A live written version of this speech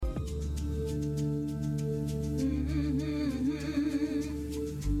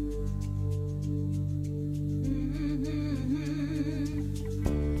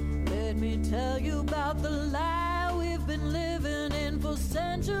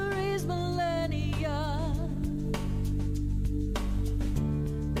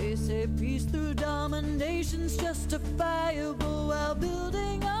the nation's justifiable while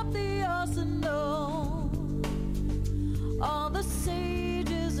building up the arsenal. All the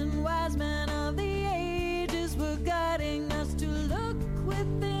sages and wise men of the ages were guiding us to look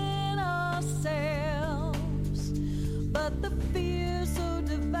within ourselves. But the fear so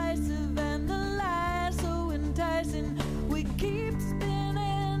divisive and the lies so enticing, we keep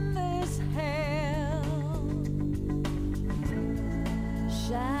spinning this hell.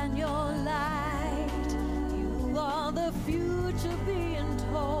 Shine your light, you are the future being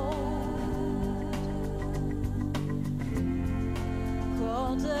told.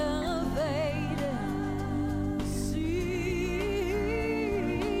 Cultivating seeds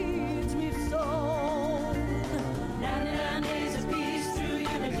we've sown. 99 days of peace through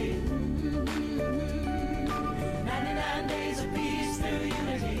unity. 99 days of peace through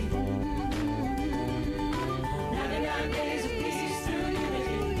unity. 99 days of peace through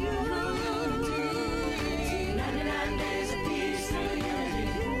unity. 99 days of peace through unity.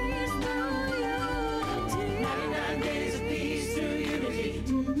 99 days of peace through unity.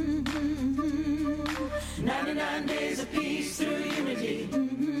 99 days of peace through unity.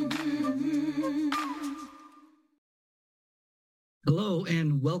 Hello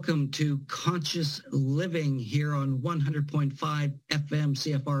and welcome to Conscious Living here on 100.5 FM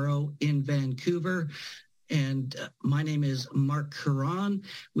CFRO in Vancouver. And my name is Mark Curran.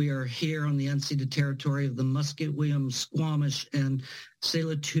 We are here on the unceded territory of the Musqueam, Squamish, and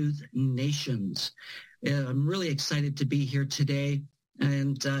Tsleil-Waututh Nations. I'm really excited to be here today.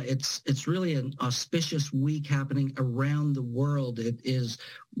 And it's really an auspicious week happening around the world. It is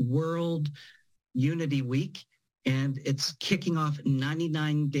World Unity Week, and it's kicking off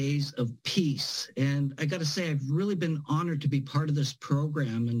 99 Days of Peace. And I got to say, I've really been honored to be part of this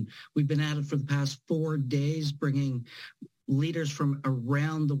program. And we've been at it for the past 4 days, bringing leaders from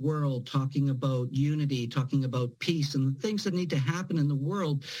around the world talking about unity, talking about peace, and the things that need to happen in the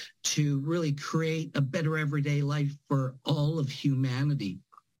world to really create a better everyday life for all of humanity.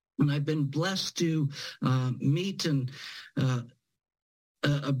 And I've been blessed to meet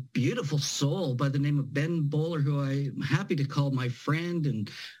a beautiful soul by the name of Ben Bowler, who I'm happy to call my friend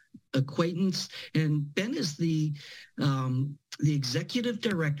and acquaintance. And Ben is the executive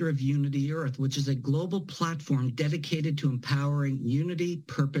director of Unity Earth, which is a global platform dedicated to empowering unity,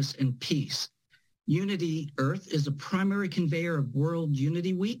 purpose, and peace. Unity Earth is a primary conveyor of World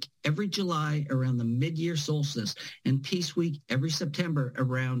Unity Week every July around the mid-year solstice, and Peace Week every September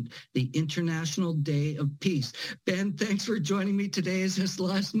around the International Day of Peace. Ben, thanks for joining me today as this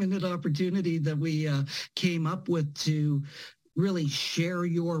last-minute opportunity that we came up with to really share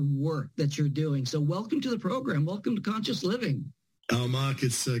your work that you're doing. So welcome to the program. Welcome to Conscious Living. Oh, Mark,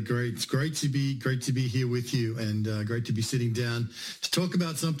 it's great. It's great to be here with you, and great to be sitting down to talk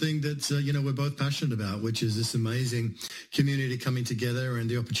about something that we're both passionate about, which is this amazing community coming together and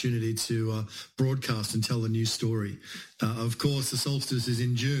the opportunity to broadcast and tell a new story. Of course, the solstice is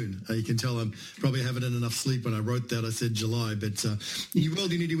in June. You can tell I'm probably haven't had enough sleep when I wrote that. I said July, but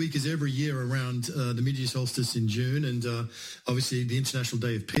World Unity Week is every year around the mid-year solstice in June, and obviously the International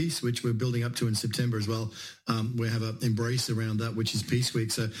Day of Peace, which we're building up to in September as well. We have an embrace around that, which is Peace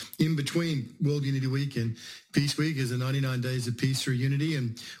Week. So in between World Unity Week and Peace Week is the 99 Days of Peace through Unity,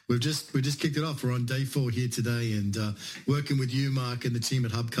 and we've just kicked it off. We're on day 4 here today, and working with you, Mark, and the team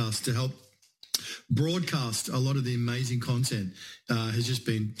at Hubcast to help broadcast a lot of the amazing content has just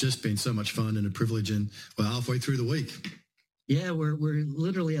been so much fun and a privilege, and we're halfway through the week. Yeah, we're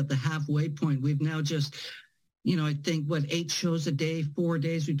literally at the halfway point. We've now just, I think 8 shows a day, 4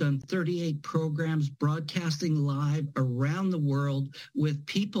 days. We've done 38 programs broadcasting live around the world with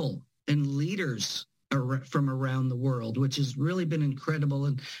people and leaders from around the world, which has really been incredible.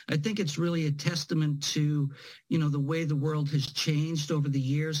 And I think it's really a testament to, the way the world has changed over the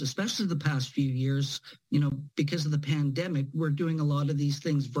years, especially the past few years, because of the pandemic. We're doing a lot of these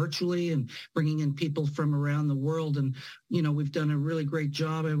things virtually and bringing in people from around the world. And, we've done a really great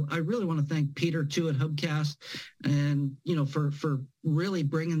job. I really want to thank Peter, too, at Hubcast and, for really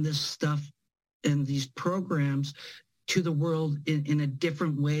bringing this stuff and these programs to the world in a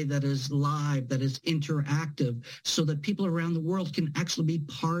different way that is live, that is interactive, so that people around the world can actually be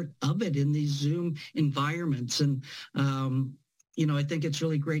part of it in these Zoom environments. And, I think it's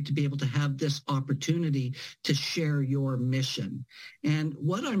really great to be able to have this opportunity to share your mission. And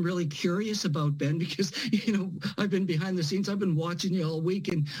what I'm really curious about, Ben, because, I've been behind the scenes, I've been watching you all week.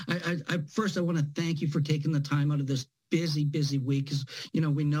 And I want to thank you for taking the time out of this busy week, because,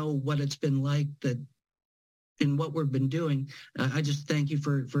 we know what it's been like that in what we've been doing. I just thank you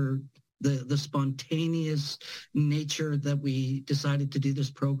for the spontaneous nature that we decided to do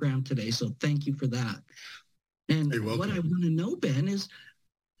this program today. So thank you for that. And what I want to know, Ben, is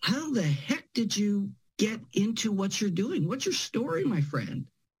how the heck did you get into what you're doing? What's your story, my friend?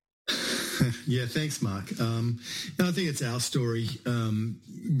 Yeah, thanks, Mark. I think it's our story,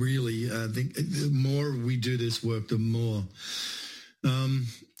 really. I think the more we do this work, the more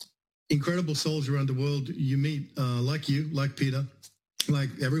incredible souls around the world you meet, like you, like Peter, like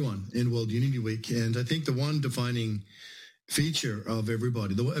everyone in World Unity Week. And I think the one defining feature of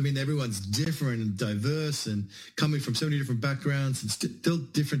everybody, everyone's different and diverse and coming from so many different backgrounds and still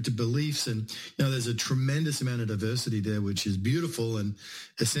different to beliefs. And, there's a tremendous amount of diversity there, which is beautiful and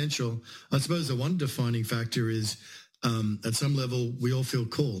essential. I suppose the one defining factor is at some level, we all feel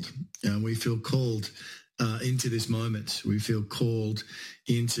called. We feel called into this moment. We feel called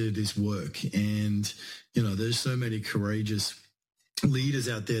into this work. And, there's so many courageous leaders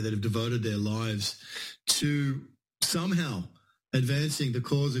out there that have devoted their lives to somehow advancing the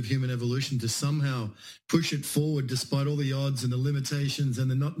cause of human evolution, to somehow push it forward despite all the odds and the limitations and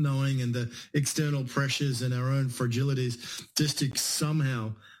the not knowing and the external pressures and our own fragilities, just to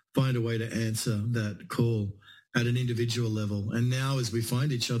somehow find a way to answer that call at an individual level. And now as we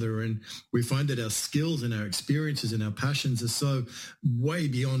find each other and we find that our skills and our experiences and our passions are so way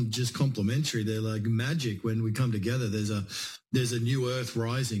beyond just complementary, they're like magic when we come together. There's a new earth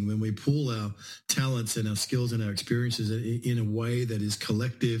rising when we pool our talents and our skills and our experiences in a way that is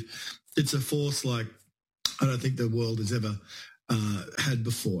collective. It's a force like I don't think the world has ever had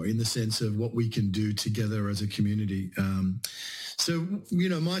before, in the sense of what we can do together as a community. My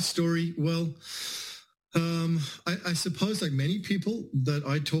story, I suppose like many people that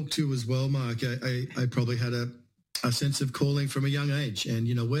I talk to as well, Mark, I probably had a sense of calling from a young age. And,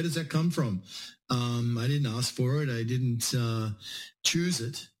 where does that come from? I didn't ask for it. I didn't choose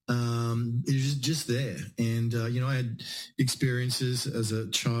it. It was just there. And, I had experiences as a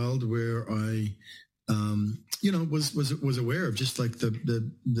child where I, was aware of just like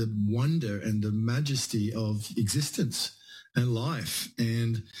the wonder and the majesty of existence and life.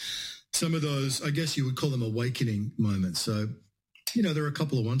 And some of those, I guess you would call them awakening moments. So, there were a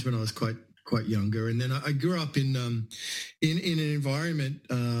couple of ones when I was quite younger, and then I grew up in an environment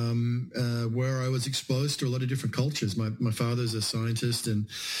where I was exposed to a lot of different cultures. My father's a scientist, and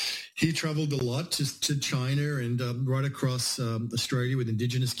he traveled a lot to China and right across Australia with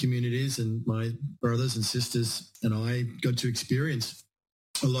Indigenous communities, and my brothers and sisters and I got to experience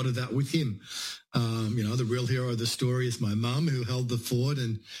a lot of that with him. The real hero of the story is my mum, who held the fort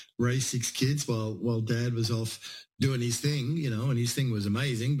and raised 6 kids while Dad was off doing his thing, and his thing was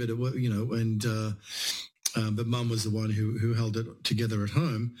amazing, but it was, but Mum was the one who held it together at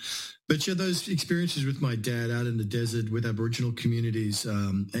home. But those experiences with my dad out in the desert with Aboriginal communities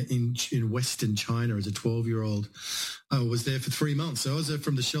in Western China as a 12-year-old, I was there for 3 months. So I was there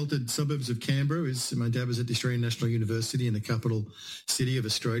from the sheltered suburbs of Canberra. My dad was at the Australian National University in the capital city of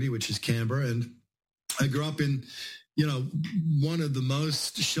Australia, which is Canberra. And I grew up in, one of the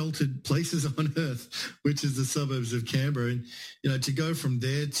most sheltered places on earth, which is the suburbs of Canberra. And, to go from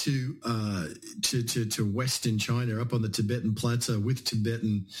there to Western China, up on the Tibetan Plateau with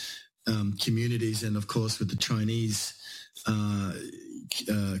Tibetan communities, and of course with the Chinese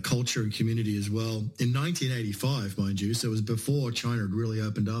culture and community as well, in 1985, mind you. So it was before China had really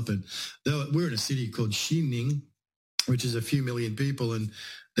opened up. And we're in a city called Xining, which is a few million people, and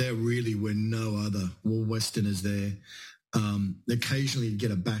there really were no other Westerners there. Occasionally you'd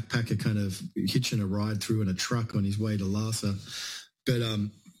get a backpacker kind of hitching a ride through in a truck on his way to Lhasa. But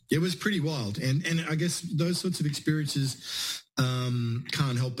it was pretty wild. And I guess those sorts of experiences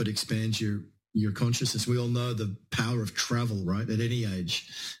can't help but expand your consciousness. We all know the power of travel, right, at any age,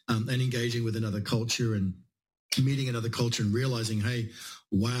 and engaging with another culture and meeting another culture and realizing, hey,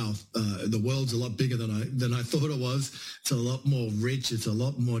 wow, the world's a lot bigger than I thought it was. It's a lot more rich. It's a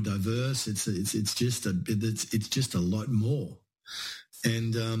lot more diverse. It's just a lot more.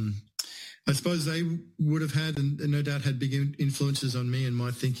 And I suppose they would have had, and no doubt had, big influences on me and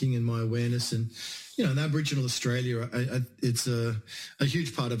my thinking and my awareness. And in Aboriginal Australia, it's a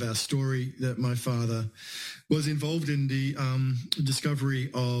huge part of our story that my father was involved in the discovery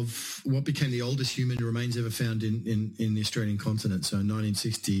of what became the oldest human remains ever found in the Australian continent. So in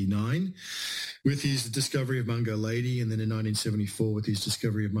 1969, with his discovery of Mungo Lady, and then in 1974 with his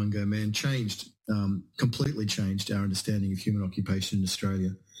discovery of Mungo Man, completely changed our understanding of human occupation in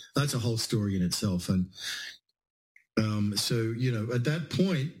Australia. That's a whole story in itself. And so, at that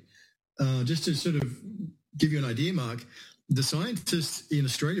point, just to sort of give you an idea, Mark, the scientists in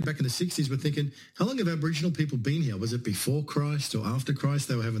Australia back in the 60s were thinking, how long have Aboriginal people been here? Was it before Christ or after Christ?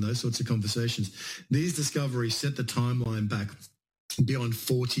 They were having those sorts of conversations. These discoveries set the timeline back beyond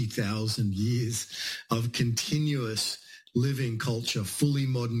 40,000 years of continuous living culture, fully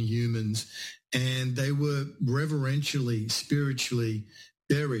modern humans, and they were reverentially, spiritually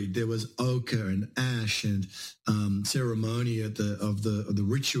buried. There was ochre and ash and ceremony of the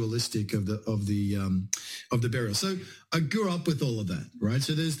ritualistic of the burial. So I grew up with all of that, right?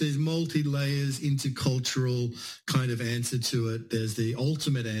 So there's multi-layers, intercultural kind of answer to it. There's the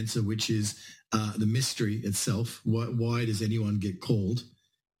ultimate answer, which is the mystery itself. Why does anyone get called?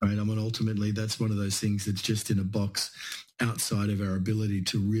 Right? I mean, ultimately, that's one of those things that's just in a box outside of our ability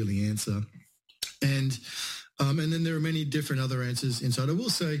to really answer. And then there are many different other answers inside. I will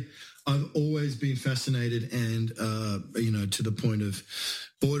say I've always been fascinated and, to the point of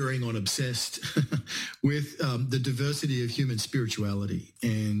bordering on obsessed with the diversity of human spirituality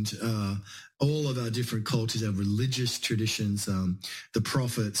and all of our different cultures, our religious traditions, the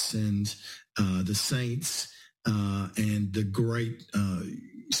prophets and the saints and the great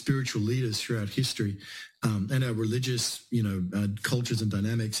spiritual leaders throughout history, and our religious, cultures and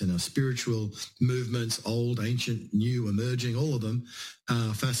dynamics and our spiritual movements, old, ancient, new, emerging, all of them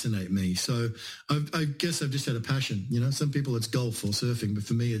fascinate me. So I guess I've just had a passion. Some people it's golf or surfing, but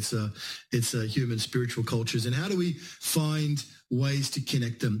for me it's human spiritual cultures. And how do we find ways to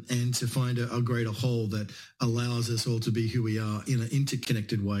connect them and to find a greater whole that allows us all to be who we are in an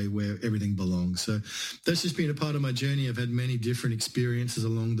interconnected way where everything belongs? So that's just been a part of my journey. I've had many different experiences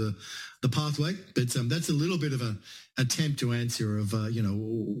along the pathway, but that's a little bit of an attempt to answer of, how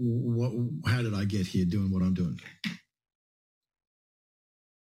did I get here doing what I'm doing?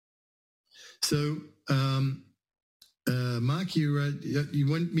 So, Mark, you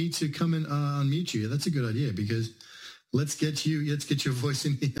want me to come and unmute you? That's a good idea because let's get your voice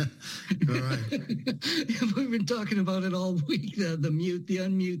in here. All right. We've been talking about it all week, the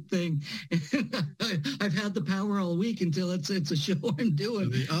unmute thing. I've had the power all week until it's a show I'm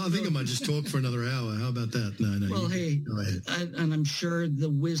doing. I think I might just talk for another hour. How about that? No. Well, go ahead. And I'm sure the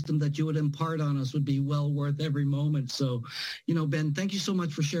wisdom that you would impart on us would be well worth every moment. So, Ben, thank you so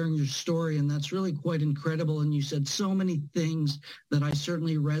much for sharing your story. And that's really quite incredible. And you said so many things that I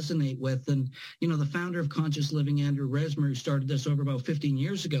certainly resonate with. And, the founder of Conscious Living, Andrew Resmer, who started this over about 15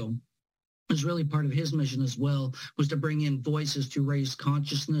 years ago, was really part of his mission as well, was to bring in voices to raise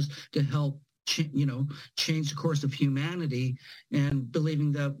consciousness, to help change the course of humanity, and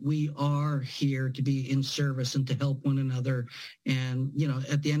believing that we are here to be in service and to help one another. And,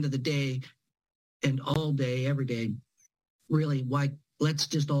 at the end of the day and all day, every day, really, let's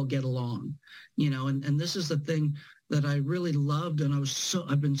just all get along, and this is the thing that I really loved. And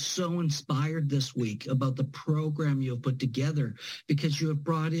I've been so inspired this week about the program you have put together, because you have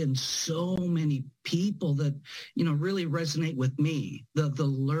brought in so many people that, really resonate with me, the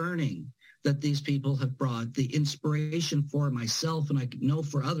learning that these people have brought, the inspiration for myself, and I know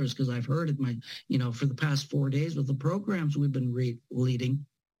for others, because I've heard it for the past 4 days with the programs we've been leading.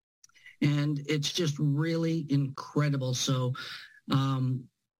 And it's just really incredible. So,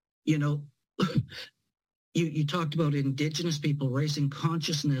 You talked about Indigenous people raising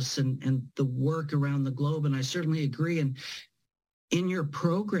consciousness and the work around the globe, and I certainly agree. And in your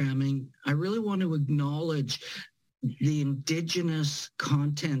programming, I really want to acknowledge the Indigenous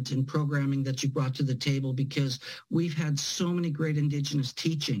content and programming that you brought to the table, because we've had so many great Indigenous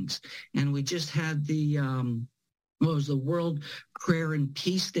teachings. And we just had the World Prayer and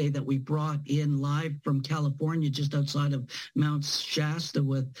Peace Day that we brought in live from California, just outside of Mount Shasta,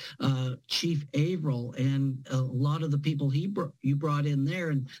 with Chief Averill and a lot of the people you brought in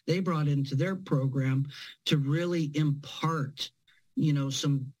there, and they brought into their program to really impart,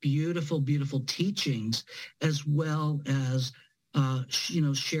 some beautiful, beautiful teachings, as well as,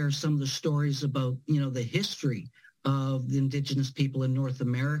 share some of the stories about, the history of the Indigenous people in North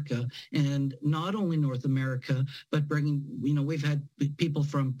America, and not only North America, but bringing, we've had people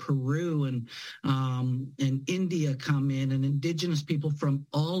from Peru and India come in, and Indigenous people from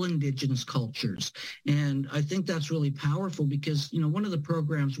all Indigenous cultures. And I think that's really powerful, because, one of the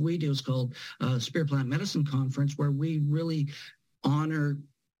programs we do is called Spirit Plant Medicine Conference, where we really honor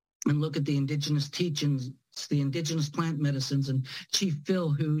and look at the Indigenous teachings, the Indigenous plant medicines. And Chief Phil,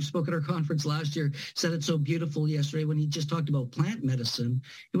 who spoke at our conference last year, said it so beautiful yesterday when he just talked about plant medicine.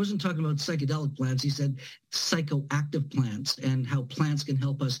 He wasn't talking about psychedelic plants. He said psychoactive plants, and how plants can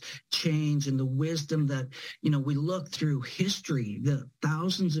help us change, and the wisdom that, we look through history, the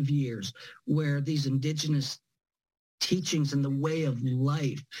thousands of years where these Indigenous teachings and the way of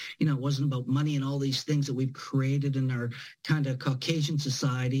life. You know, it wasn't about money and all these things that we've created in our kind of Caucasian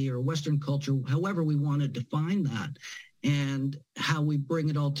society or Western culture, however we want to define that, and how we bring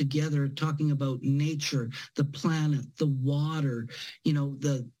it all together, talking about nature, the planet, the water,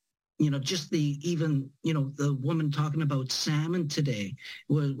 just the woman talking about salmon today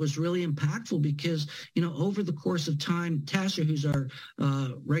was really impactful because, over the course of time, Tasha, who's our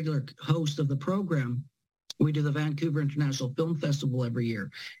regular host of the program, we do the Vancouver International Film Festival every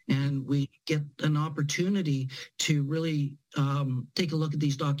year, and we get an opportunity to really take a look at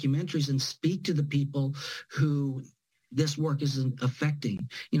these documentaries and speak to the people who this work is affecting,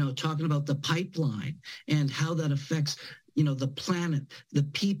 talking about the pipeline and how that affects, the planet, the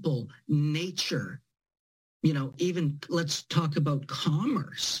people, nature, even let's talk about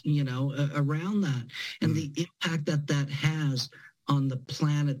commerce, around that and the impact that has on the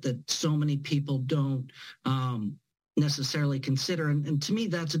planet that so many people don't necessarily consider. And to me,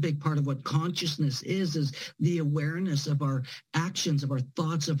 that's a big part of what consciousness is the awareness of our actions, of our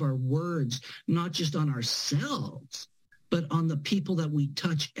thoughts, of our words, not just on ourselves, but on the people that we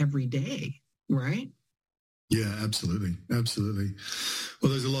touch every day, right? Yeah, absolutely. Absolutely.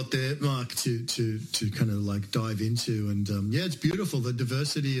 Well, there's a lot there, Mark, to kind of like dive into. And it's beautiful. The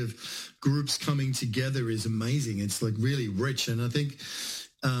diversity of groups coming together is amazing. It's like really rich. And I think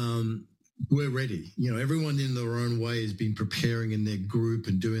we're ready. Everyone in their own way has been preparing in their group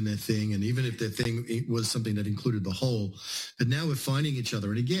and doing their thing. And even if their thing was something that included the whole, but now we're finding each other.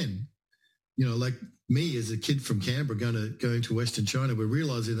 And again, like me as a kid from Canberra going to Western China, we're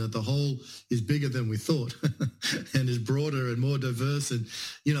realizing that the whole is bigger than we thought and is broader and more diverse. And,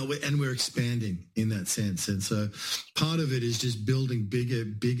 and we're expanding in that sense. And so part of it is just building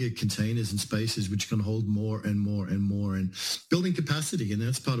bigger containers and spaces which can hold more and more and more and building capacity. And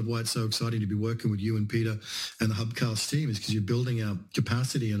that's part of why it's so exciting to be working with you and Peter and the Hubcast team is because you're building our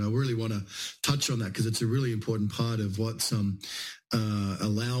capacity. And I really want to touch on that because it's a really important part of what's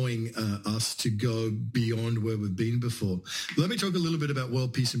allowing us to go beyond where we've been before. Let me talk a little bit about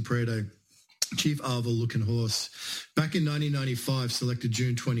World Peace and Prayer Day. Chief Arval Lukenhorst, back in 1995, selected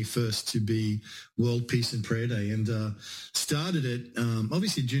June 21st to be World Peace and Prayer Day, and started it.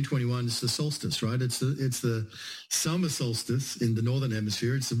 Obviously, June 21 is the solstice, right? It's the summer solstice in the northern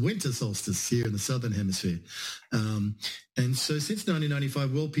hemisphere. It's the winter solstice here in the southern hemisphere. And so, since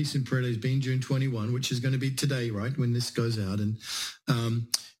 1995, World Peace and Prayer Day has been June 21, which is going to be today, right, when this goes out, and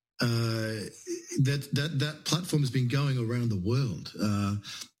that platform has been going around the world.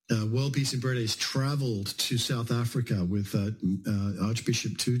 World Peace and Prayer Day has travelled to South Africa with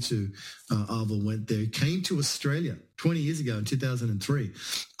Archbishop Tutu. Arval went there. Came to Australia 20 years ago in 2003,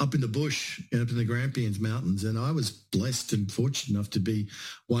 up in the bush, up in the Grampians Mountains. And I was blessed and fortunate enough to be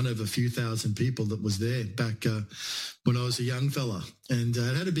one of a few thousand people that was there back when I was a young fella. And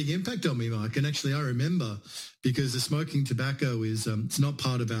it had a big impact on me, Mark. And actually, I remember because the smoking tobacco is it's not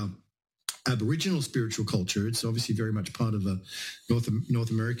part of our Aboriginal spiritual culture. It's obviously very much part of the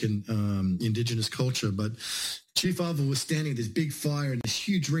North American indigenous culture. But Chief Arval was standing at this big fire and this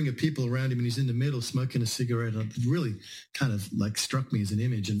huge ring of people around him, and he's in the middle smoking a cigarette. It really kind of like struck me as an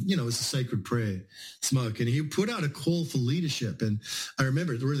image. And, it's a sacred prayer smoke. And he put out a call for leadership. And I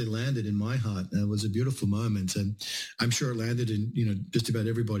remember it really landed in my heart. It was a beautiful moment. And I'm sure it landed in, just about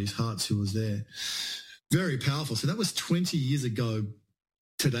everybody's hearts who was there. Very powerful. So that was 20 years ago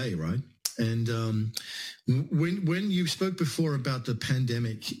today, right? And when you spoke before about the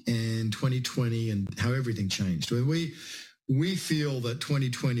pandemic and 2020 and how everything changed, we feel that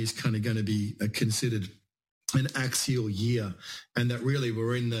 2020 is kind of going to be considered an axial year, and that really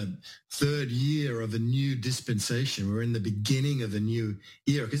we're in the third year of a new dispensation. We're in the beginning of a new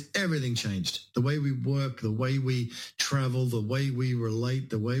era because everything changed. The way we work, the way we travel, the way we relate,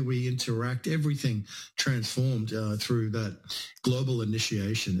 the way we interact, everything transformed through that global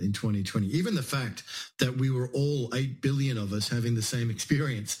initiation in 2020. Even the fact that we were all 8 billion of us having the same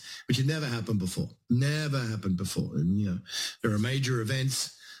experience, which had never happened before. And, there are major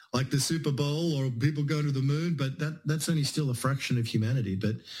events like the Super Bowl or people going to the moon, but that's only still a fraction of humanity.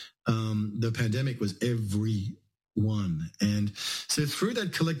 But the pandemic was everyone. And so through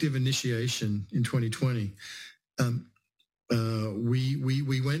that collective initiation in 2020, we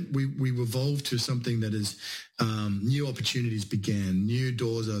evolved to something that is new opportunities began, new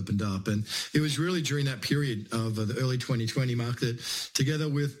doors opened up. And it was really during that period of the early 2020, Mark, that together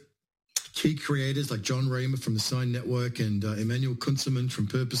with key creators like John Raymer from the Sign Network and Emmanuel Kunzelman from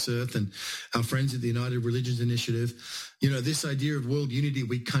Purpose Earth and our friends at the United Religions Initiative, this idea of world unity,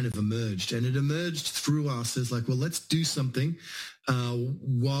 we kind of emerged. And it emerged through us as like, well, let's do something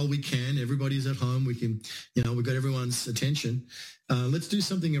while we can, everybody's at home. We can, we've got everyone's attention. Let's do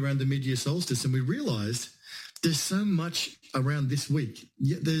something around the mid-year solstice. And we realized there's so much around this week.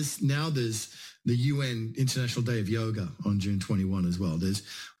 There's the UN International Day of Yoga on June 21 as well. There's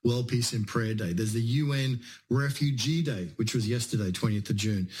World Peace and Prayer Day. There's the UN Refugee Day, which was yesterday, 20th of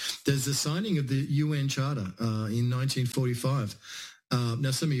June. There's the signing of the UN Charter in 1945.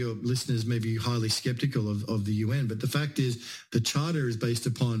 Now, some of your listeners may be highly skeptical of the UN, but the fact is the Charter is based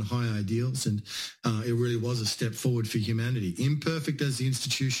upon high ideals, and it really was a step forward for humanity. Imperfect as the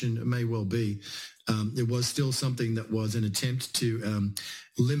institution may well be, it was still something that was an attempt to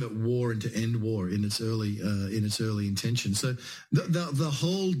limit war and to end war in its early intention. So the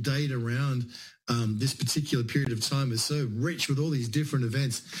whole date around this particular period of time is so rich with all these different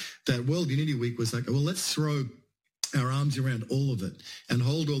events that World Unity Week was like, well, let's throw our arms around all of it and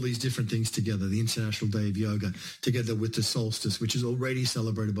hold all these different things together. The International Day of Yoga, together with the solstice, which is already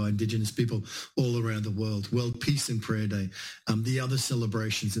celebrated by Indigenous people all around the world. World Peace and Prayer Day, the other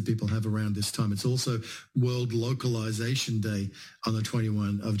celebrations that people have around this time. It's also World Localization Day on the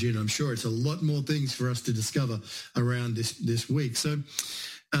 21st of June. I'm sure it's a lot more things for us to discover around this week. So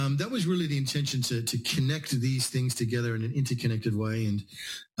that was really the intention to connect these things together in an interconnected way. And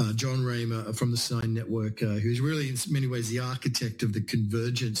John Raymer from the Sign Network, who's really in many ways the architect of the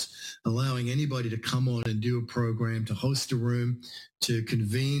convergence, allowing anybody to come on and do a program, to host a room, to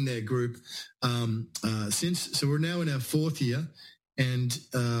convene their group. So we're now in our fourth year. And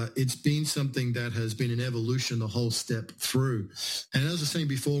it's been something that has been an evolution the whole step through. And as I was saying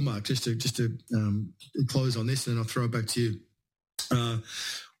before, Mark, just to close on this, and then I'll throw it back to you.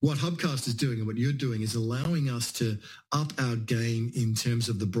 What Hubcast is doing and what you're doing is allowing us to up our game in terms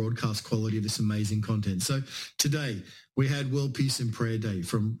of the broadcast quality of this amazing content. So today we had World Peace and Prayer Day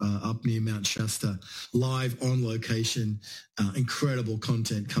from up near Mount Shasta, live on location, incredible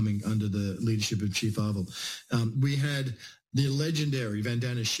content coming under the leadership of Chief Arvel. We had the legendary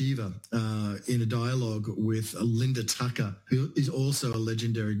Vandana Shiva in a dialogue with Linda Tucker, who is also a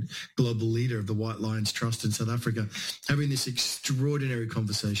legendary global leader of the White Lions Trust in South Africa, having this extraordinary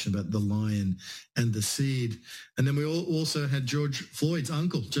conversation about the lion and the seed. And then we also had George Floyd's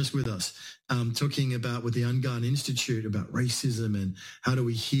uncle just with us, talking about with the Ungarn Institute about racism and how do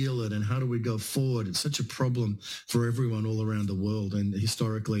we heal it and how do we go forward. It's such a problem for everyone all around the world and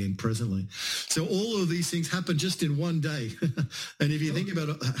historically and presently. So all of these things happen just in one day. And if you think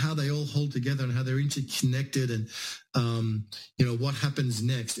about how they all hold together and how they're interconnected and, what happens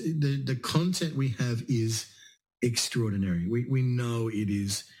next, the content we have is extraordinary. We know it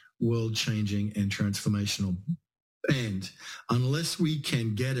is world-changing and transformational. And unless we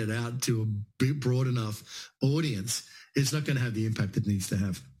can get it out to a broad enough audience, it's not going to have the impact it needs to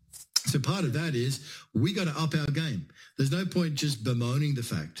have. So part of that is we got to up our game. There's no point just bemoaning the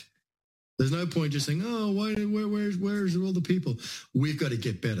fact. There's no point just saying, oh, where's all the people? We've got to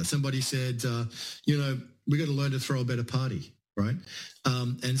get better. Somebody said, we got to learn to throw a better party. Right.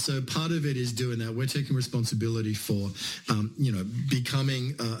 And so part of it is doing that. We're taking responsibility for,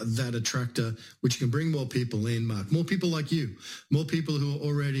 becoming that attractor, which can bring more people in, Mark, more people like you, more people who are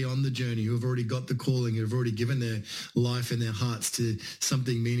already on the journey, who have already got the calling, who have already given their life and their hearts to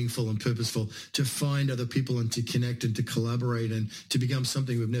something meaningful and purposeful, to find other people and to connect and to collaborate and to become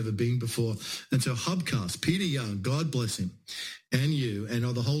something we've never been before. And so Hubcast, Peter Young, God bless him, and you and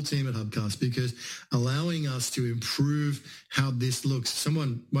the whole team at Hubcast, because allowing us to improve how this looks.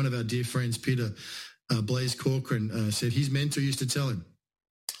 One of our dear friends, Peter Blaise Corcoran, said his mentor used to tell him,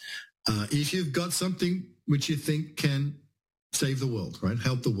 if you've got something which you think can save the world, right?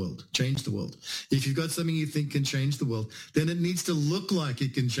 Help the world, change the world. If you've got something you think can change the world, then it needs to look like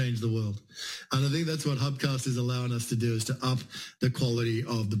it can change the world. And I think that's what Hubcast is allowing us to do, is to up the quality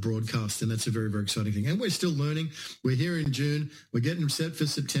of the broadcast. And that's a very, very exciting thing. And we're still learning. We're here in June. We're getting set for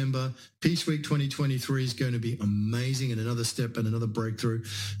September. Peace Week 2023 is going to be amazing and another step and another breakthrough.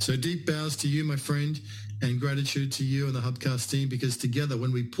 So deep bows to you, my friend, and gratitude to you and the Hubcast team, because together,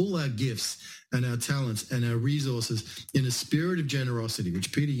 when we pull our gifts and our talents and our resources in a spirit of generosity,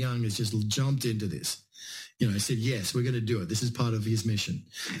 which Peter Young has just jumped into this, he said, yes, we're going to do it. This is part of his mission.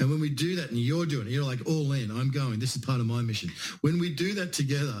 And when we do that and you're doing it, you're like, all in, I'm going, this is part of my mission. When we do that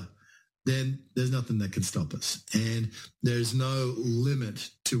together, then there's nothing that can stop us. And there's no limit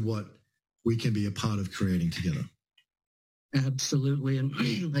to what we can be a part of creating together. Absolutely.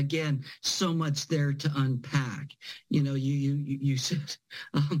 And again, so much there to unpack. You said,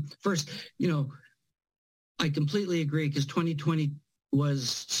 first, I completely agree, because 2020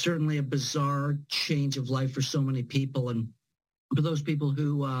 was certainly a bizarre change of life for so many people. And for those people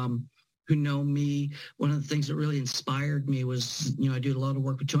who who know me, one of the things that really inspired me was, I did a lot of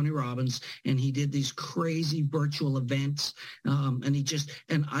work with Tony Robbins, and he did these crazy virtual events.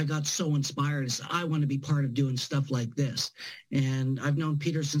 And I got so inspired. I said, I want to be part of doing stuff like this. And I've known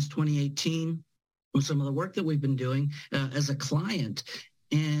Peter since 2018 with some of the work that we've been doing as a client.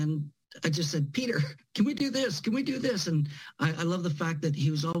 And I just said, Peter, can we do this? Can we do this? And I love the fact that he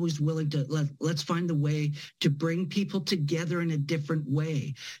was always willing to let's find the way to bring people together in a different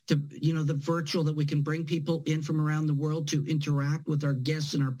way. The virtual, that we can bring people in from around the world to interact with our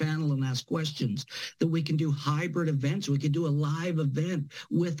guests in our panel and ask questions, that we can do hybrid events. We could do a live event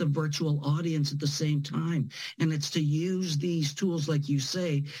with a virtual audience at the same time. And it's to use these tools, like you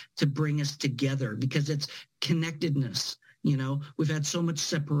say, to bring us together, because it's connectedness. We've had so much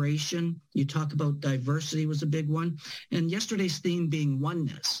separation. You talk about diversity was a big one. And yesterday's theme being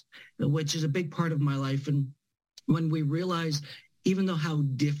oneness, which is a big part of my life. And when we realize, even though how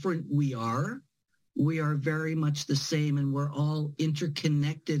different we are very much the same, and we're all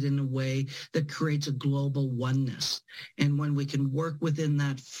interconnected in a way that creates a global oneness. And when we can work within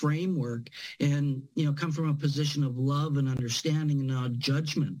that framework and, come from a position of love and understanding and not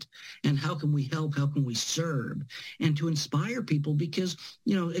judgment, and how can we help, how can we serve, and to inspire people, because,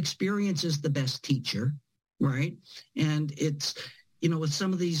 experience is the best teacher, right? And it's, with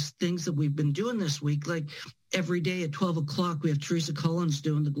some of these things that we've been doing this week, like every day at 12 o'clock, we have Teresa Collins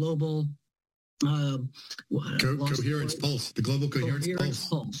doing the global Coherence Pulse, the Global Coherence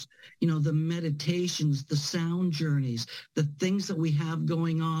Pulse. The meditations, the sound journeys, the things that we have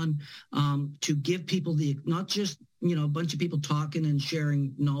going on to give people not just, a bunch of people talking and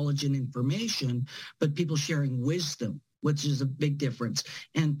sharing knowledge and information, but people sharing wisdom, which is a big difference,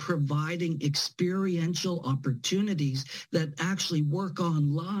 and providing experiential opportunities that actually work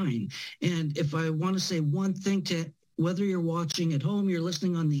online. And if I want to say one thing, to whether you're watching at home, you're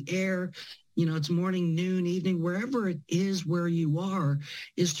listening on the air, it's morning, noon, evening, wherever it is where you are,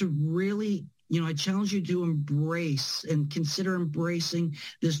 is to really, I challenge you to embrace and consider embracing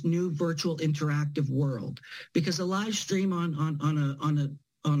this new virtual interactive world, because a live stream on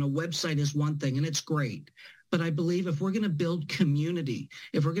a website is one thing, and it's great. But I believe if we're going to build community,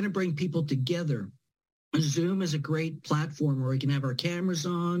 if we're going to bring people together, Zoom is a great platform where we can have our cameras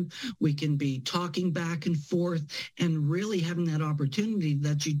on, we can be talking back and forth, and really having that opportunity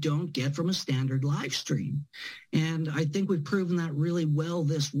that you don't get from a standard live stream. And I think we've proven that really well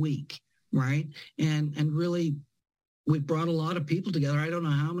this week, right? And really, we've brought a lot of people together. I don't know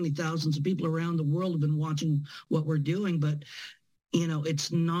how many thousands of people around the world have been watching what we're doing, but,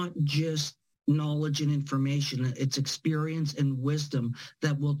 it's not just knowledge and information. It's experience and wisdom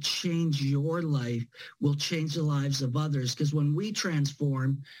that will change your life, will change the lives of others. Because when we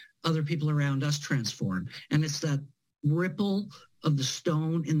transform, other people around us transform. And it's that ripple of the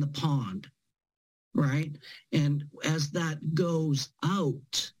stone in the pond, right? And as that goes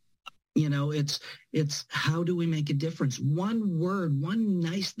out, it's how do we make a difference? One word, one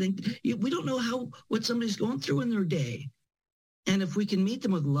nice thing. We don't know what somebody's going through in their day. And if we can meet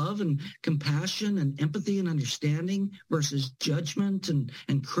them with love and compassion and empathy and understanding versus judgment and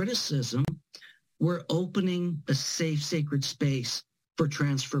criticism, we're opening a safe, sacred space for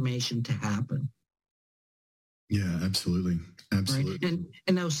transformation to happen. Yeah, absolutely. Absolutely. Right?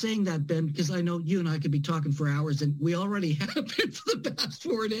 And I was saying that, Ben, because I know you and I could be talking for hours, and we already have been for the past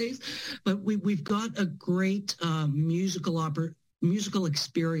 4 days, but we've got a great musical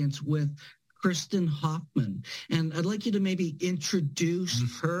experience with Kristen Hoffman. And I'd like you to maybe introduce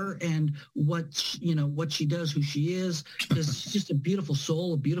her and what she does, who she is, because she's just a beautiful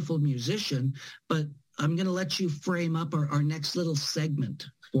soul, a beautiful musician. But I'm going to let you frame up our next little segment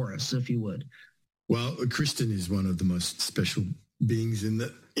for us, if you would. Well, Kristen is one of the most special beings in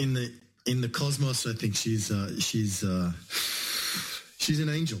the cosmos. I think she's an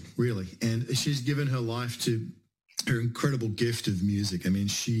angel, really, and she's given her life to her incredible gift of music. I mean,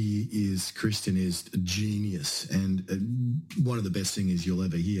 Kristen is a genius, and one of the best singers you'll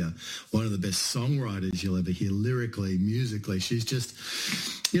ever hear, one of the best songwriters you'll ever hear, lyrically, musically. She's just,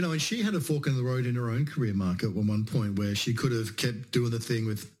 and she had a fork in the road in her own career, Mark, at one point where she could have kept doing the thing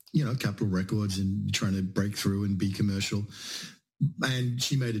with, Capitol Records and trying to break through and be commercial. And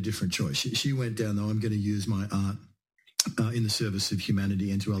she made a different choice. She went down, though, I'm going to use my art in the service of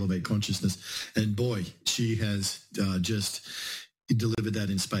humanity and to elevate consciousness. And boy, she has just delivered that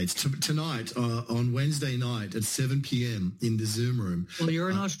in spades. Tonight, on Wednesday night at 7 p.m. in the Zoom room. Well, you're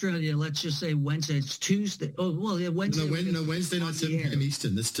in Australia. Let's just say Wednesday. It's Tuesday. Oh, well, yeah, Wednesday. No, Wednesday night, 7 p.m.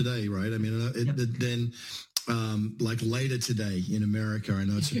 Eastern. That's today, right? I mean, then like later today in America. I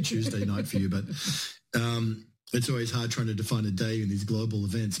know it's a Tuesday night for you, but it's always hard trying to define a day in these global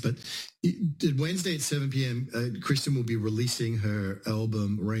events. But Wednesday at 7 p.m., Kristen will be releasing her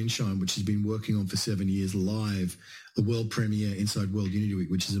album Rainshine, which she's been working on for 7 years, live, the world premiere inside World Unity Week,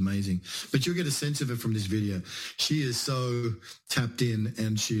 which is amazing. But you'll get a sense of it from this video. She is so tapped in,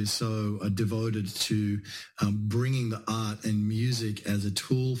 and she is so devoted to bringing the art and music as a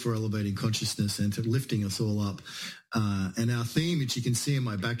tool for elevating consciousness and to lifting us all up. And our theme, which you can see in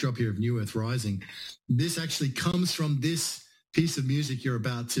my backdrop here of New Earth Rising, this actually comes from this piece of music you're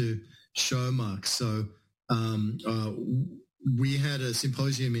about to show, Mark. So we had a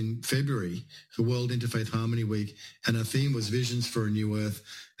symposium in February for World Interfaith Harmony Week, and our theme was Visions for a New Earth.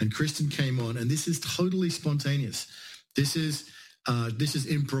 And Kristen came on, and this is totally spontaneous. This is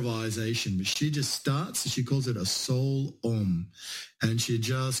improvisation, but she just starts, she calls it a soul om, and she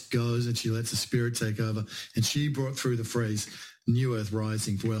just goes and she lets the spirit take over. And she brought through the phrase New Earth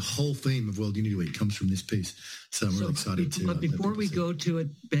Rising, for our whole theme of World Unity Week comes from this piece. So I'm really excited to. But before we go to it,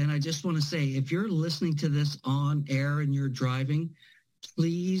 Ben, I just want to say, if you're listening to this on air and you're driving,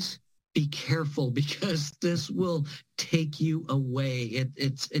 please be careful, because this will take you away.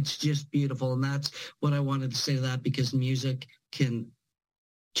 It's just beautiful. And that's what I wanted to say to that, because music can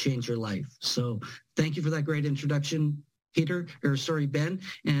change your life. So thank you for that great introduction, Ben.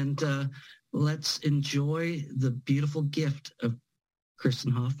 And let's enjoy the beautiful gift of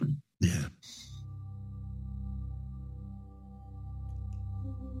Kristen Hoffman. Yeah.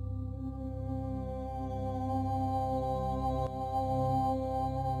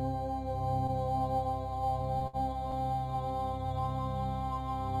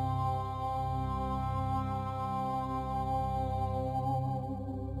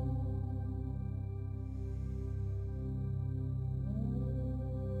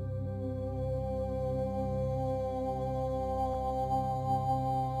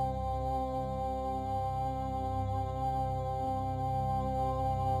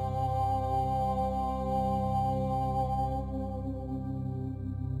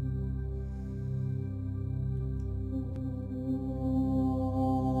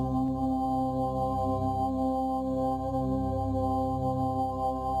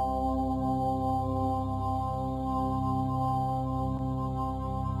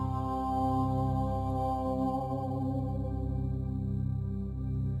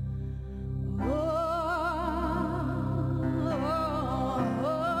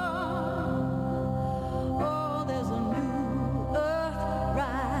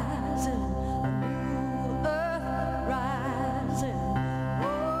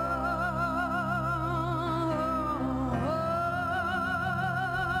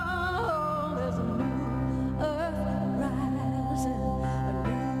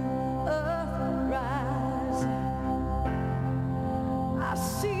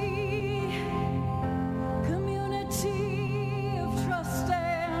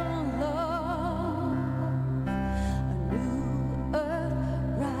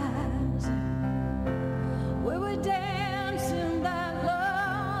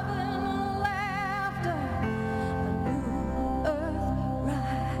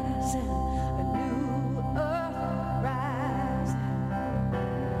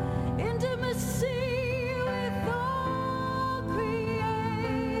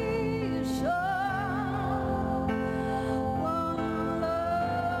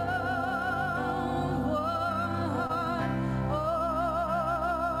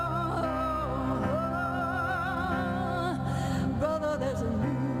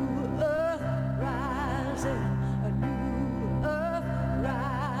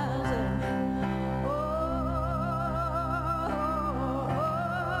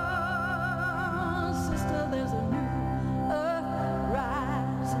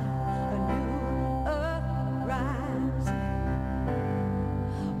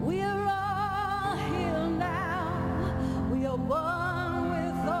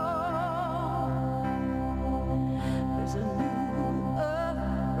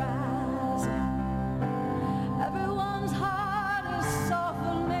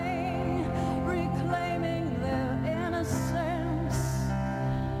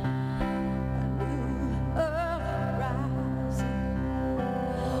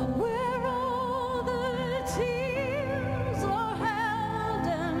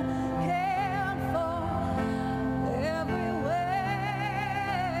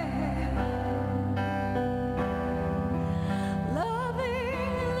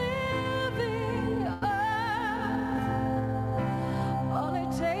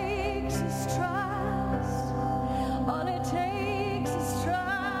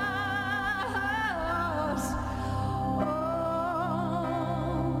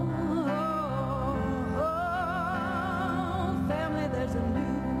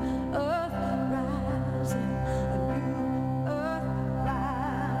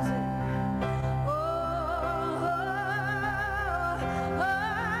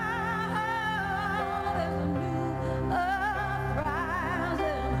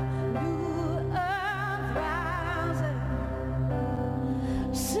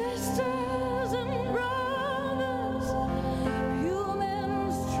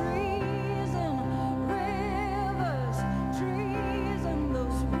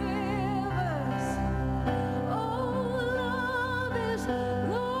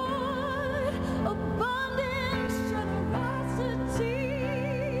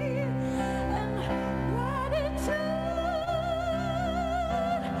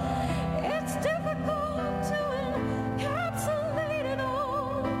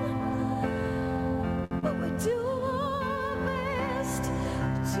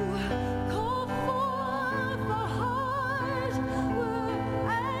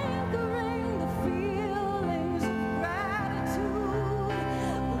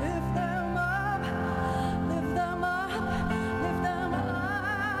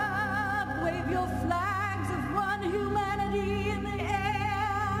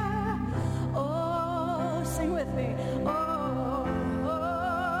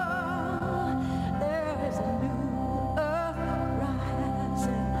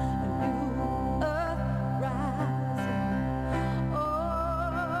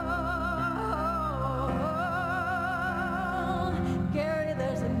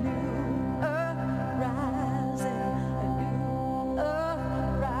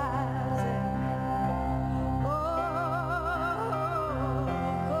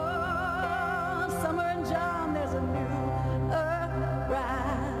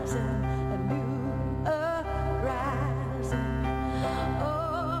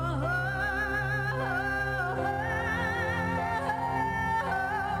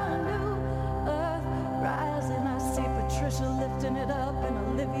 Lifting it up, and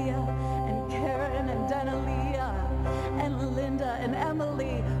Olivia, and Karen, and Danalia, and Linda, and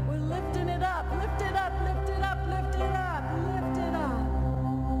Emily. We're lifting it up, lift it up, lift it up, lift it up, lift it up.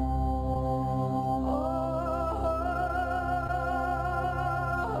 Oh,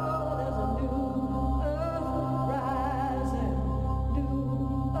 there's a new earth rising,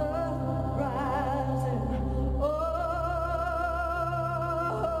 new earth rising.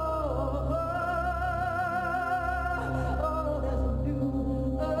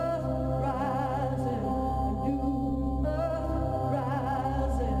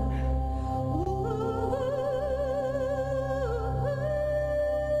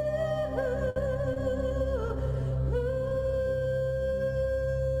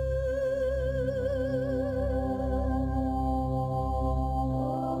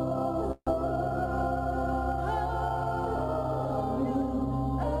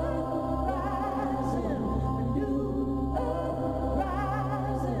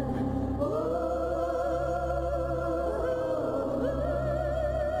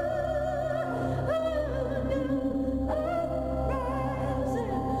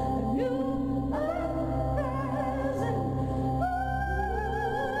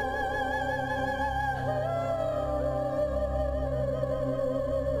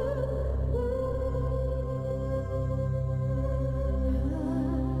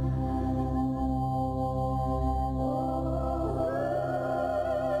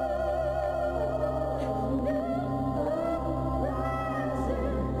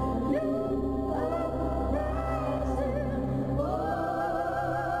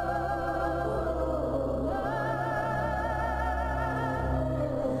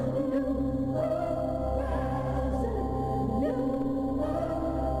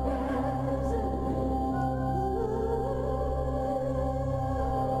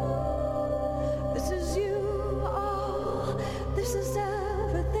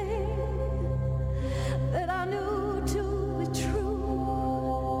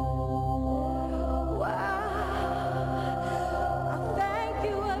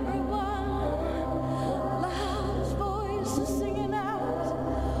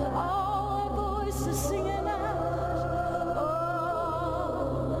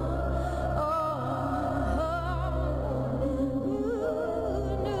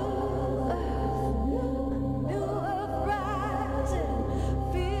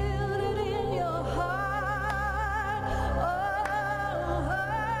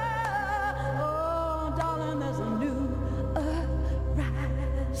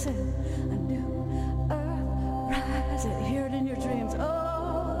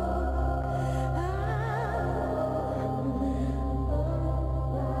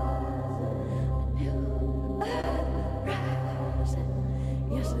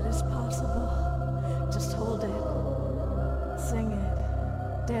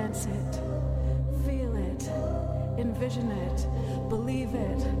 Dance it, feel it, envision it, believe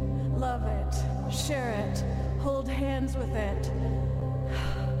it, love it, share it, hold hands with it,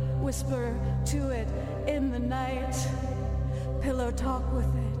 whisper to it in the night, pillow talk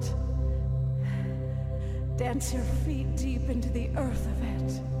with it, dance your feet deep into the earth of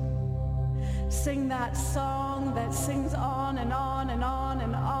it, sing that song that sings on and on and on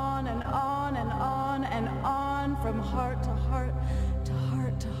and on and on and on and on from heart to heart to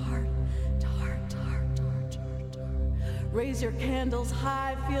heart to heart to heart to heart to heart to heart to heart. Raise your candles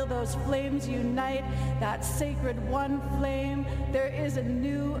high, feel those flames unite, that sacred one flame. There is a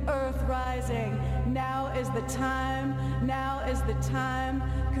new earth rising. Now is the time, now is the time.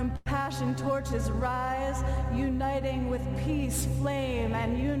 Compassion torches rise, uniting with peace, flame,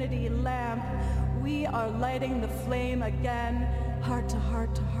 and unity lamp. We are lighting the flame again, heart to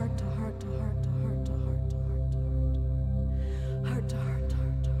heart to heart to heart to heart to heart to heart to heart to heart to heart to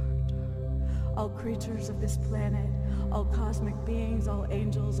heart to heart to heart. All creatures of this planet, all cosmic beings, all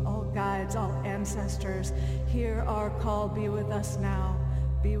angels, all guides, all ancestors, hear our call. Be with us now,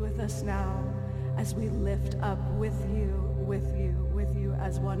 be with us now, as we lift up with you, with you, with you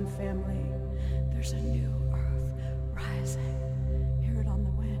as one family. There's a new earth rising. Hear it on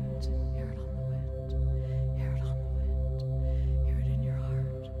the wind, hear it on the wind, hear it on the wind, hear it in your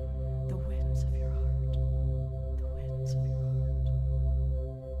heart, the winds of your heart, the winds of your heart,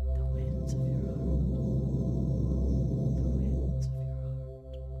 the winds of your heart, the winds of your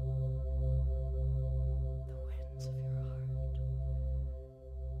heart, the winds of your heart.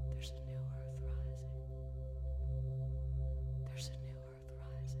 There's a new earth rising. There's a new earth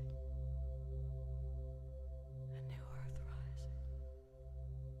rising.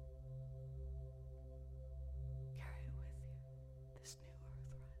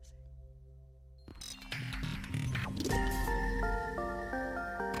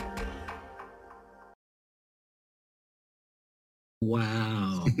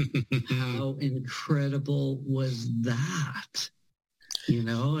 Wow. How incredible was that?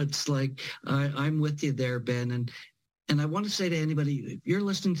 It's like I'm with you there, Ben. And I want to say to anybody, if you're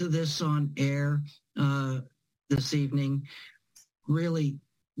listening to this on air this evening, really,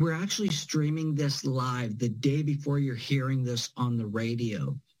 we're actually streaming this live the day before you're hearing this on the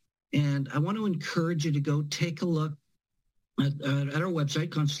radio. And I want to encourage you to go take a look at our website,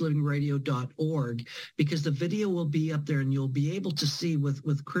 consciousliving.radio.org, because the video will be up there and you'll be able to see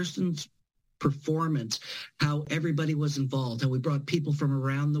with Kristen's performance how everybody was involved, how we brought people from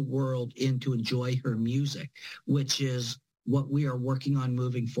around the world in to enjoy her music, which is what we are working on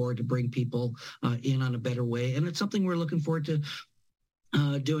moving forward to bring people in on a better way. And it's something we're looking forward to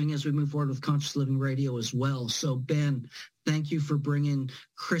doing as we move forward with Conscious Living Radio as well. So, Ben, thank you for bringing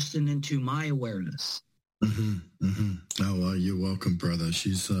Kristen into my awareness. Mm-hmm, mm-hmm. Oh, well, you're welcome, brother.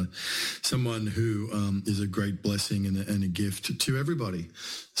 She's someone who is a great blessing and a gift to everybody.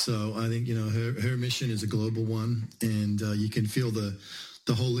 So I think, her mission is a global one, and you can feel the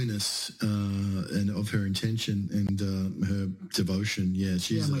holiness and of her intention and her devotion. Yeah,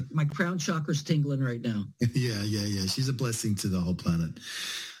 she's my crown chakra's tingling right now. Yeah. She's a blessing to the whole planet.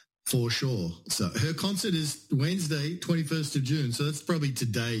 For sure. So her concert is Wednesday, 21st of June. So that's probably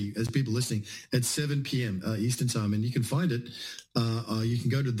today, as people listening, at 7 p.m. Eastern time. And you can find it. You can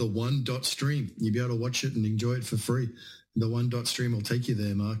go to the1.stream. You'll be able to watch it and enjoy it for free. The 1.stream will take you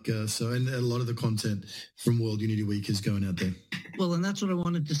there, Mark. And a lot of the content from World Unity Week is going out there. Well, and that's what I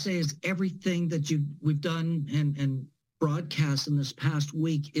wanted to say is everything that we've done and broadcast in this past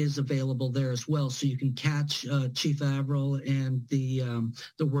week is available there as well. So you can catch Chief Avril and the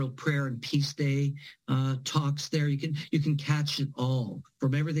World Prayer and Peace Day talks there. You can catch it all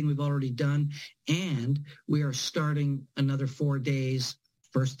from everything we've already done. And we are starting another 4 days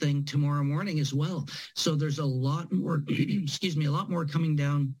first thing tomorrow morning as well. So there's a lot more, a lot more coming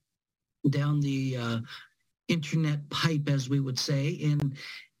down the internet pipe, as we would say. And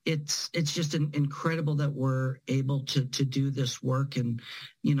it's just incredible that we're able to do this work. And,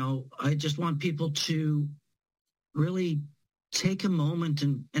 I just want people to really take a moment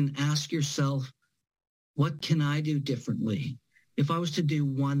and ask yourself, what can I do differently? If I was to do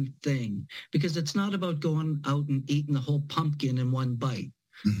one thing, because it's not about going out and eating the whole pumpkin in one bite.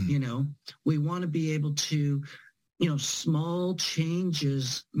 Mm-hmm. We want to be able to, small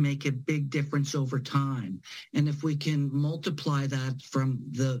changes make a big difference over time. And if we can multiply that from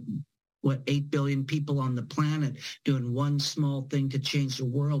 8 billion people on the planet doing one small thing to change the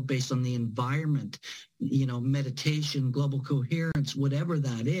world based on the environment, meditation, global coherence, whatever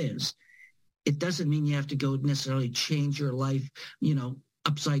that is, it doesn't mean you have to go necessarily change your life,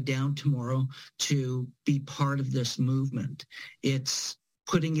 upside down tomorrow to be part of this movement. It's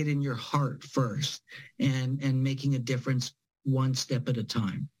putting it in your heart first and making a difference one step at a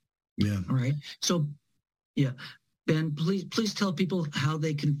time. Yeah. All right. So, yeah, Ben, please tell people how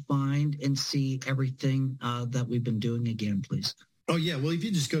they can find and see everything that we've been doing again, please. Oh, yeah. Well, if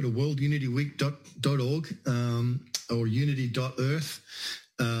you just go to worldunityweek.org or unity.earth,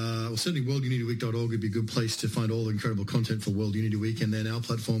 well, certainly worldunityweek.org would be a good place to find all the incredible content for World Unity Week, and then our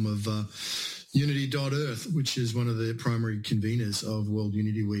platform of Unity.earth, which is one of the primary conveners of World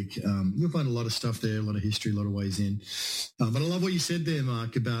Unity Week. You'll find a lot of stuff there, a lot of history, a lot of ways in. But I love what you said there,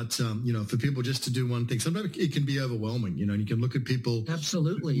 Mark, about, for people just to do one thing. Sometimes it can be overwhelming, and you can look at people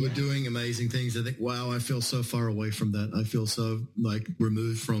absolutely who are doing amazing things and think, wow, I feel so far away from that. I feel so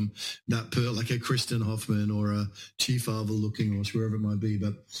removed from that like a Kristen Hoffman or a Chief Avril looking or whoever it might be.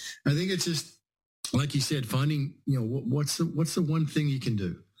 But I think it's just, like you said, finding, what's the one thing you can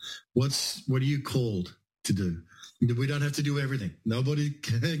do? What are you called to do? We don't have to do everything. Nobody's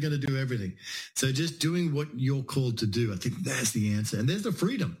going to do everything. So just doing what you're called to do, I think that's the answer. And there's the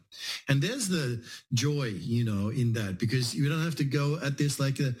freedom. And there's the joy, in that, because you don't have to go at this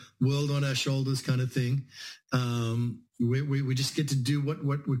like a world on our shoulders kind of thing. We just get to do what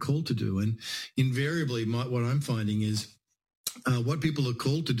we're called to do. And invariably, what I'm finding is what people are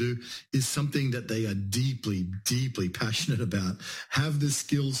called to do is something that they are deeply, deeply passionate about, have the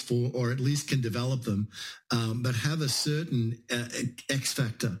skills for, or at least can develop them, but have a certain X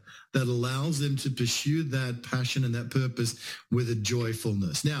factor that allows them to pursue that passion and that purpose with a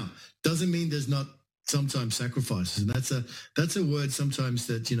joyfulness. Now, doesn't mean there's not sometimes sacrifices, and that's a word sometimes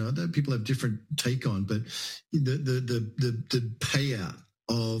that that people have different take on, but the payout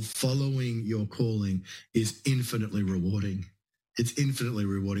of following your calling is infinitely rewarding. It's infinitely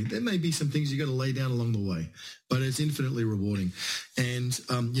rewarding. There may be some things you got to lay down along the way, but it's infinitely rewarding. And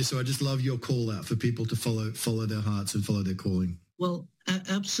so I just love your call out for people to follow their hearts and follow their calling. Well,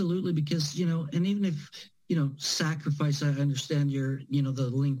 absolutely, because and even if sacrifice. I understand the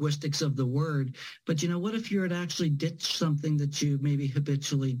linguistics of the word, but what if you had actually ditched something that you maybe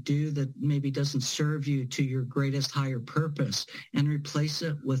habitually do that maybe doesn't serve you to your greatest higher purpose, and replace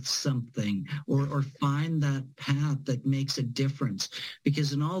it with something, or find that path that makes a difference?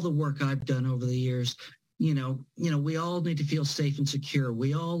 Because in all the work I've done over the years, we all need to feel safe and secure.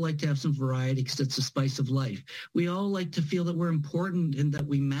 We all like to have some variety because it's the spice of life. We all like to feel that we're important and that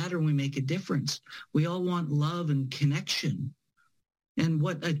we matter and we make a difference. We all want love and connection. And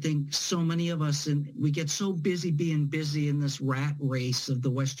what I think so many of us, and we get so busy being busy in this rat race of the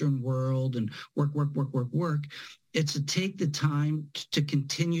Western world and work. It's to take the time to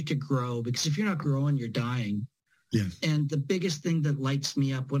continue to grow, because if you're not growing, you're dying. Yeah. And the biggest thing that lights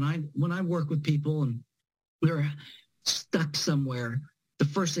me up when I work with people and they're stuck somewhere, the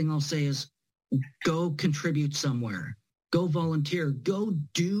first thing I'll say is, go contribute somewhere. Go volunteer. Go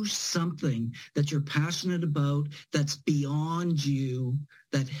do something that you're passionate about, that's beyond you,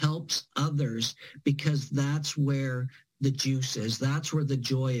 that helps others, because that's where the juice is. That's where the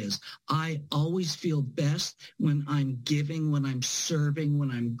joy is. I always feel best when I'm giving, when I'm serving, when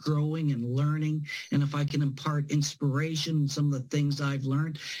I'm growing and learning. And if I can impart inspiration, some of the things I've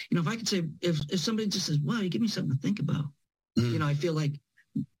learned, if I could say, if somebody just says, wow, you give me something to think about, I feel like,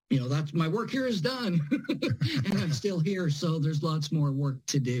 that's my work here is done and I'm still here. So there's lots more work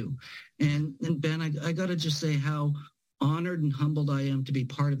to do. And Ben, I got to just say how honored and humbled I am to be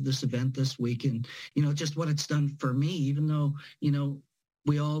part of this event this week, and just what it's done for me, even though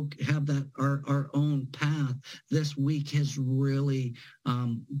we all have that our own path. This week has really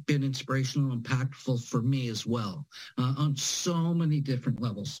been inspirational and impactful for me as well, on so many different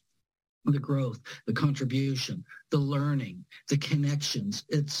levels. The growth, the contribution, the learning, the connections.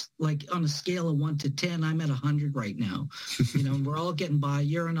 It's like on a scale of 1 to 10, I'm at 100 right now. And we're all getting by.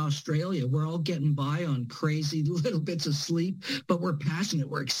 You're in Australia. We're all getting by on crazy little bits of sleep, but we're passionate.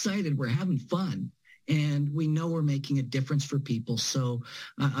 We're excited. We're having fun. And we know we're making a difference for people. So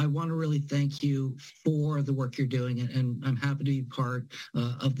I want to really thank you for the work you're doing. And I'm happy to be part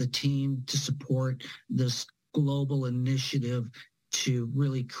of the team to support this global initiative to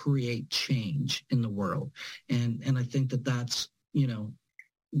really create change in the world. And I think that's,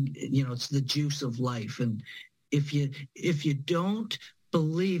 it's the juice of life. And if you don't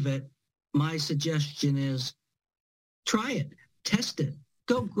believe it, my suggestion is try it, test it,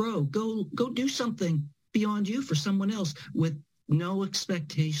 go grow, go do something beyond you for someone else with no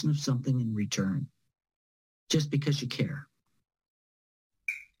expectation of something in return, just because you care.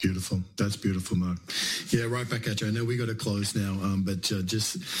 Beautiful. That's beautiful, Mark. Yeah, right back at you. I know we got to close now, but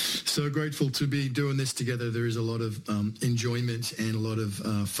just so grateful to be doing this together. There is a lot of enjoyment and a lot of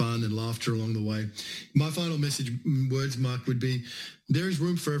fun and laughter along the way. My final words, Mark, would be there is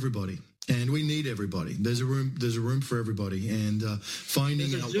room for everybody. And we need everybody. There's a room for everybody. And finding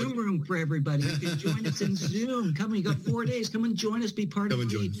There's a out Zoom room for everybody. You can join us in Zoom. Come, you got 4 days. Come and join us. Be part of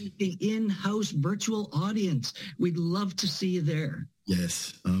the in-house virtual audience. We'd love to see you there.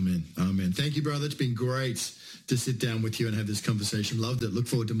 Yes. Amen. Amen. Thank you, brother. It's been great to sit down with you and have this conversation. Loved it. Look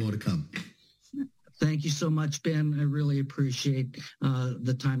forward to more to come. Thank you so much, Ben. I really appreciate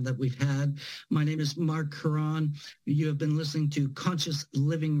the time that we've had. My name is Mark Caron. You have been listening to Conscious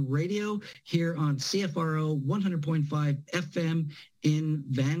Living Radio here on CFRO 100.5 FM in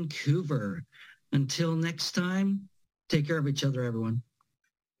Vancouver. Until next time, take care of each other, everyone.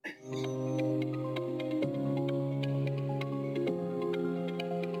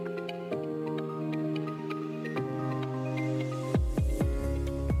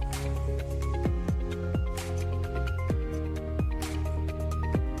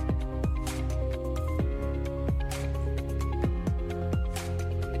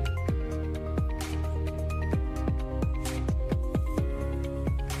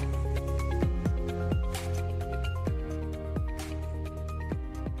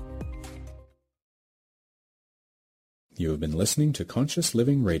 You have been listening to Conscious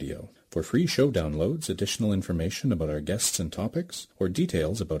Living Radio. For free show downloads, additional information about our guests and topics, or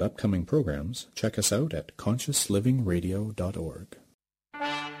details about upcoming programs, check us out at consciouslivingradio.org.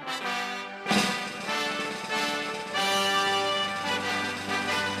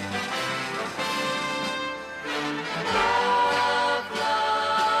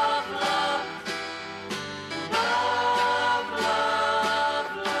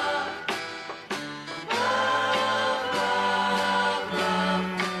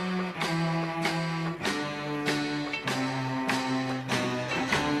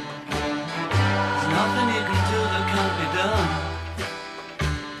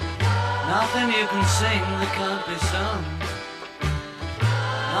 Nothing you can sing that can't be sung.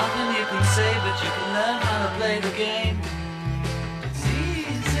 Nothing you can say but you can learn how to play the game. It's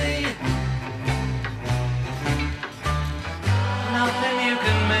easy. Nothing you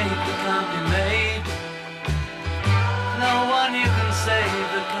can make that can't be made. No one you can save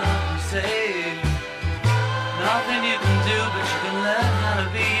that can't be saved. Nothing you can do, but you can learn how to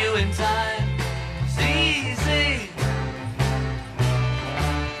be you in time. It's easy.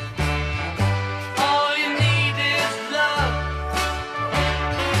 All you need is love.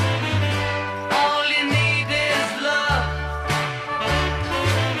 All you need is love.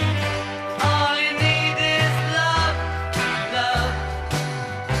 All you need is love. Love.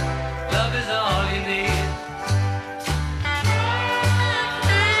 Love is all you need.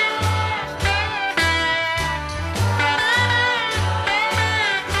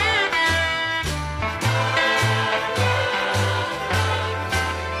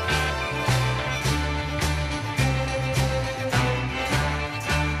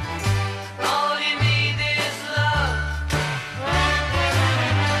 All you need is love.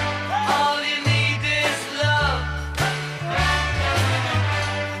 All you need is love.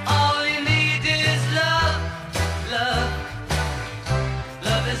 All you need is love. Love.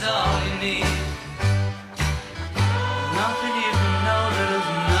 Love is all you need. Nothing you can know that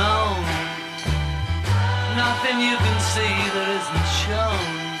isn't known. Nothing you can see that isn't shown.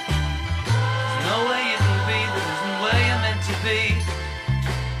 There's no way you can be that isn't where you're meant to be.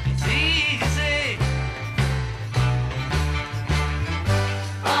 It's easy.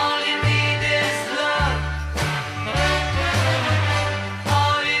 All you need is love.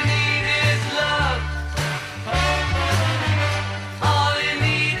 All you need is love. All you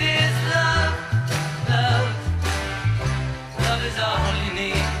need is love. Love. Love is all you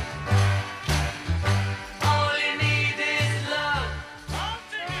need. All you need is love. All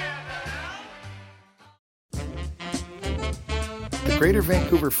together. The Greater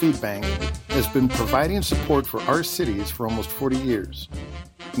Vancouver Food Bank has been providing support for our cities for almost 40 years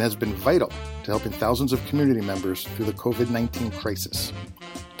and has been vital to helping thousands of community members through the COVID-19 crisis.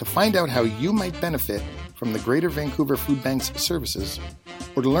 To find out how you might benefit from the Greater Vancouver Food Bank's services,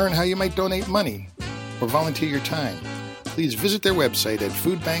 or to learn how you might donate money or volunteer your time, please visit their website at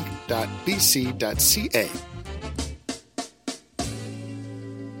foodbank.bc.ca.